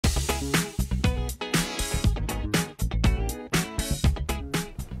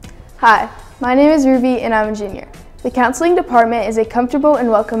Hi, my name is Ruby and I'm a junior. The counseling department is a comfortable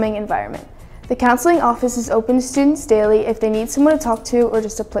and welcoming environment. The counseling office is open to students daily if they need someone to talk to or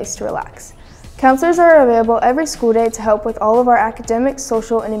just a place to relax. Counselors are available every school day to help with all of our academic,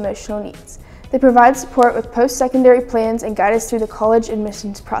 social, and emotional needs. They provide support with post-secondary plans and guide us through the college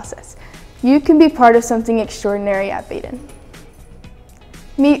admissions process. You can be part of something extraordinary at Badin.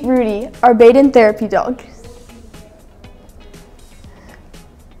 Meet Rudy, our Badin therapy dog.